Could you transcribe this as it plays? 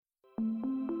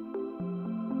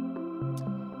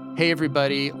Hey,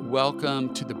 everybody.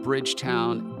 Welcome to the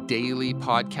Bridgetown Daily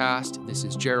Podcast. This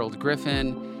is Gerald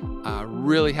Griffin.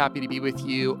 Really happy to be with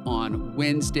you on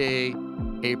Wednesday,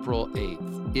 April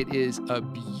 8th. It is a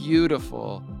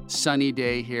beautiful sunny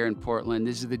day here in Portland.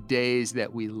 These are the days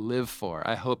that we live for.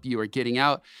 I hope you are getting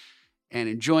out and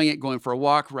enjoying it, going for a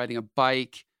walk, riding a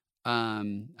bike.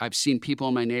 I've seen people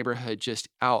in my neighborhood just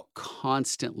out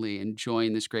constantly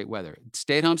enjoying this great weather.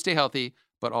 Stay at home, stay healthy,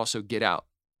 but also get out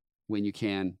when you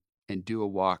can and do a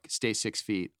walk, stay 6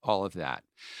 feet, all of that.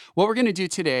 What we're going to do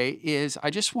today is I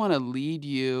just want to lead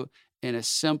you in a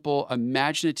simple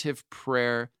imaginative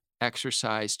prayer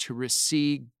exercise to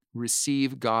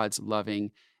receive God's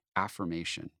loving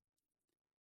affirmation.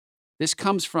 This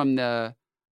comes from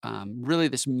really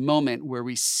this moment where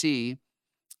we see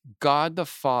God the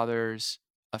Father's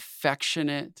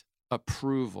affectionate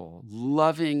approval,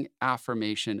 loving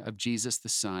affirmation of Jesus the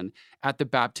Son at the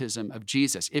baptism of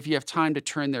Jesus. If you have time to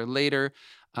turn there later,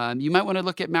 you might want to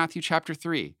look at Matthew chapter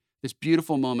 3, this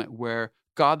beautiful moment where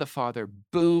God the Father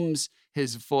booms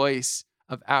his voice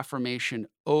of affirmation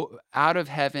out of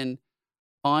heaven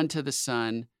onto the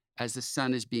Son as the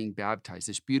Son is being baptized.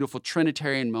 This beautiful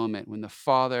Trinitarian moment when the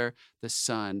Father, the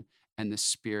Son, and the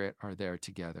Spirit are there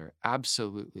together.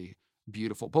 Absolutely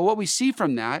beautiful. But what we see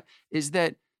from that is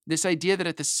that this idea that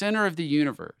at the center of the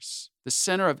universe, the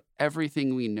center of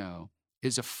everything we know,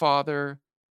 is a father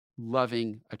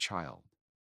loving a child.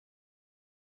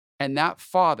 And that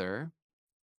father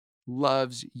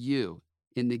loves you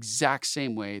in the exact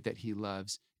same way that he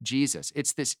loves Jesus.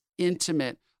 It's this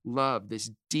intimate love, this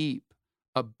deep,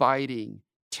 abiding,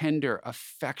 tender,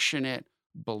 affectionate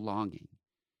belonging.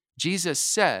 Jesus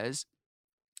says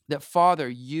that, Father,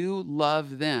 you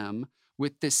love them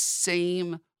with the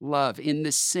same love, in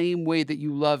the same way that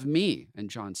you love me, in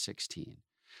John 16.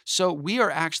 So we are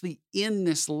actually in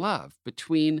this love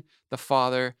between the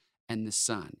Father and the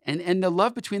Son. And the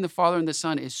love between the Father and the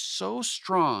Son is so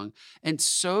strong and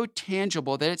so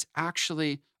tangible that it's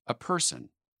actually a person,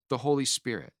 the Holy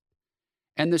Spirit.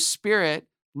 And the Spirit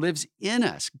lives in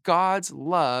us. God's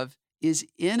love is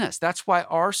in us. That's why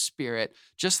our spirit,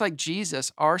 just like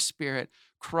Jesus, our spirit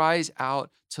cries out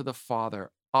to the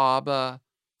Father, Abba,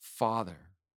 Father.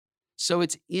 So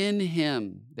it's in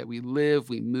him that we live,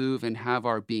 we move, and have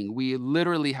our being. We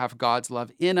literally have God's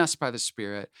love in us by the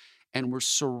Spirit, and we're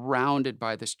surrounded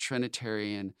by this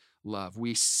Trinitarian love.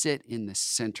 We sit in the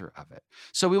center of it.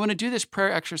 So we want to do this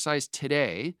prayer exercise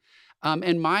today.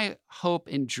 And my hope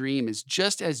and dream is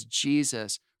just as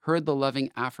Jesus heard the loving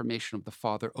affirmation of the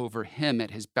Father over him at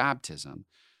his baptism,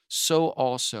 so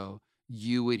also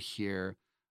you would hear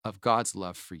of God's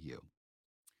love for you.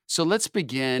 So let's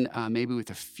begin maybe with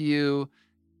a few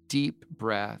deep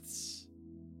breaths,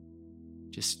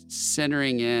 just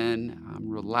centering in,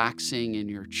 relaxing in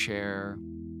your chair,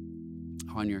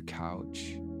 on your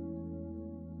couch.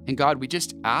 And God, we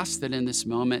just ask that in this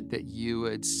moment that you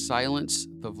would silence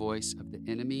the voice of the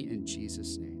enemy in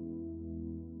Jesus'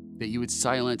 name, that you would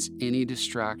silence any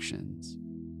distractions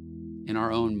in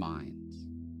our own minds.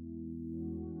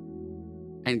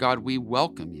 And God, we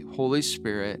welcome you. Holy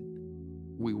Spirit,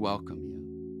 we welcome you.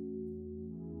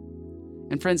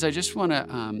 And friends, I just want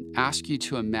to ask you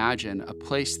to imagine a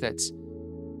place that's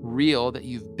real that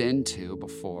you've been to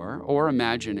before, or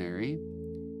imaginary,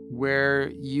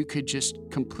 where you could just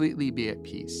completely be at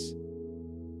peace.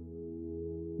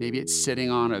 Maybe it's sitting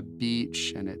on a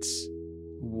beach and it's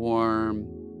warm.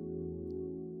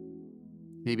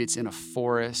 Maybe it's in a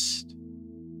forest.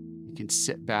 You can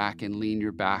sit back and lean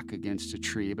your back against a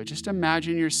tree, but just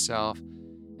imagine yourself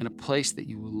in a place that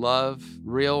you love,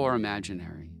 real or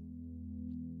imaginary.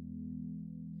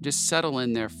 Just settle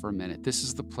in there for a minute. This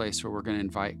is the place where we're going to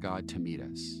invite God to meet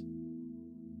us.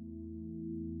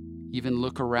 Even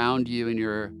look around you in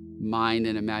your mind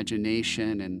and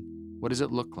imagination, and what does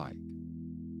it look like?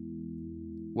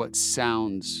 What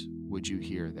sounds would you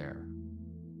hear there?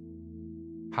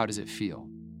 How does it feel?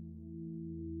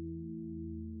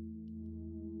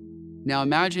 Now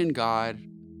imagine God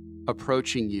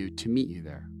approaching you to meet you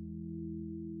there.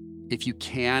 If you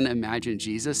can imagine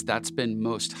Jesus, that's been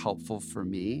most helpful for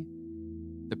me.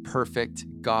 The perfect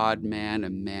God, man,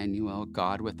 Emmanuel,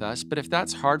 God with us. But if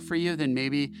that's hard for you, then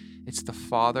maybe it's the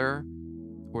Father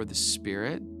or the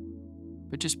Spirit.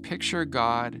 But just picture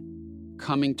God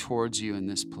coming towards you in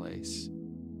this place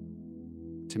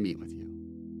to meet with you.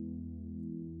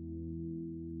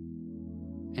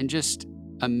 And just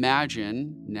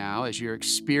imagine now, as you're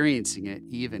experiencing it,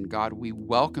 even, God, we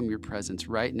welcome your presence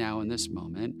right now in this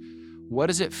moment. What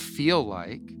does it feel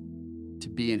like to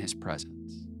be in his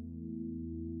presence?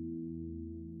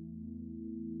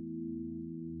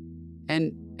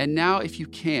 And now, if you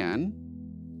can,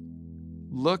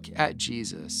 look at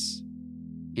Jesus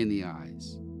in the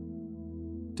eyes.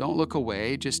 Don't look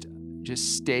away. Just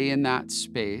stay in that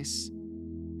space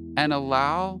and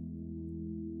allow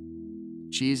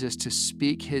Jesus to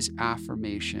speak his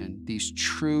affirmation, these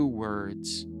true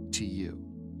words to you.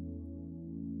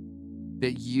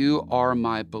 That you are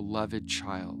my beloved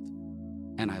child,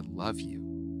 and I love you.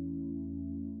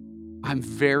 I'm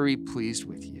very pleased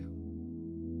with you.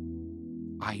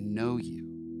 I know you.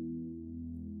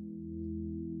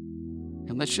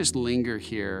 And let's just linger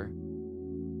here,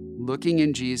 looking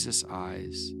in Jesus'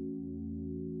 eyes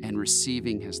and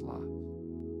receiving his love.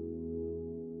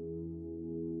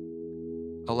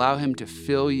 Allow him to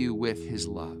fill you with his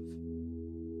love,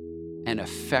 an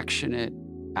affectionate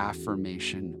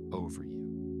affirmation over you.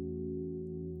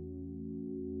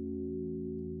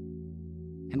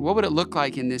 And what would it look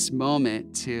like in this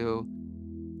moment to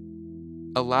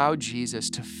allow Jesus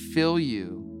to fill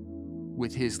you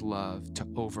with his love to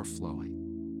overflowing?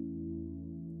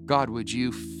 God, would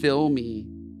you fill me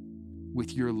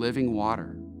with your living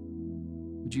water?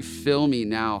 Would you fill me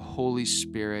now, Holy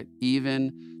Spirit,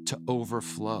 even to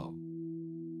overflow?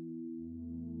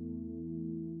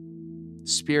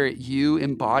 Spirit, you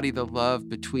embody the love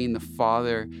between the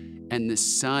Father and the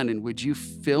Son, and would you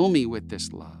fill me with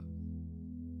this love?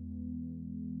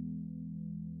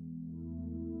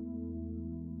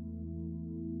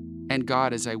 And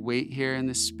God, as I wait here in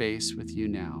this space with you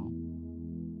now,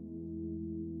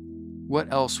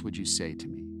 what else would you say to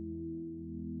me?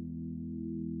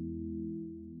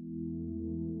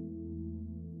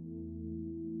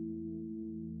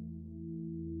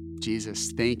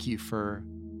 Jesus, thank you for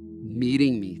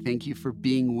meeting me. Thank you for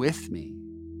being with me.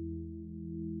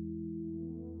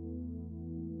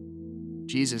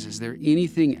 Jesus, is there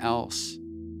anything else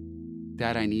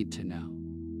that I need to know?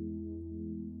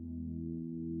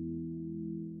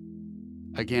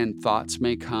 Again, thoughts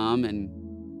may come and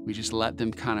we just let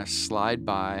them kind of slide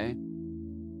by.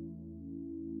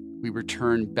 We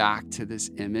return back to this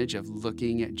image of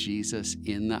looking at Jesus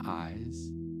in the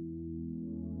eyes.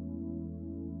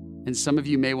 And some of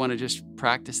you may want to just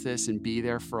practice this and be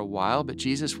there for a while. But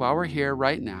Jesus, while we're here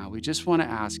right now, we just want to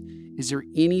ask, is there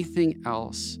anything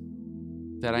else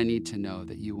that I need to know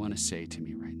that you want to say to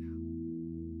me right now?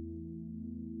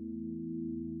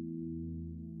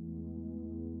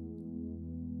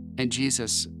 And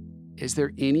Jesus, is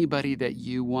there anybody that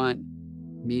you want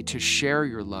me to share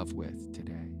your love with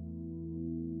today?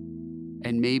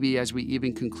 And maybe as we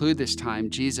even conclude this time,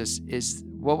 Jesus,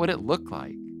 what would it look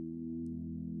like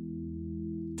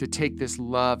to take this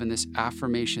love and this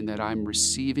affirmation that I'm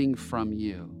receiving from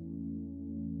you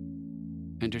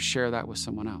and to share that with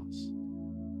someone else?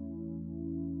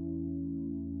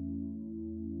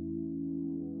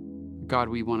 God,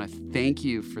 we want to thank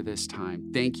you for this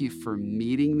time. Thank you for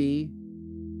meeting me,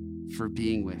 for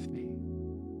being with me.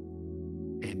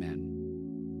 Amen.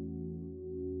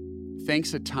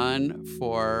 Thanks a ton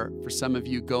for some of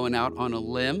you going out on a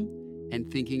limb and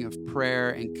thinking of prayer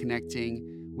and connecting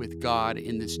with God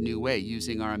in this new way,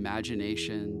 using our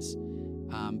imaginations.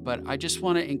 But I just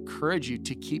want to encourage you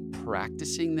to keep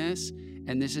practicing this.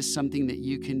 And this is something that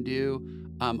you can do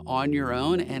on your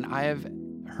own. And I have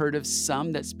heard of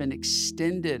some that spend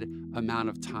extended amount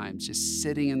of time just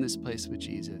sitting in this place with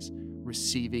Jesus,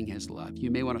 receiving his love.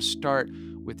 You may want to start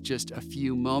with just a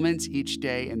few moments each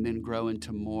day and then grow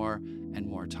into more and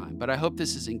more time. But I hope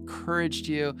this has encouraged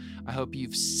you. I hope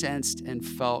you've sensed and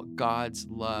felt God's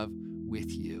love with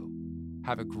you.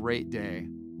 Have a great day.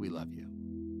 We love you.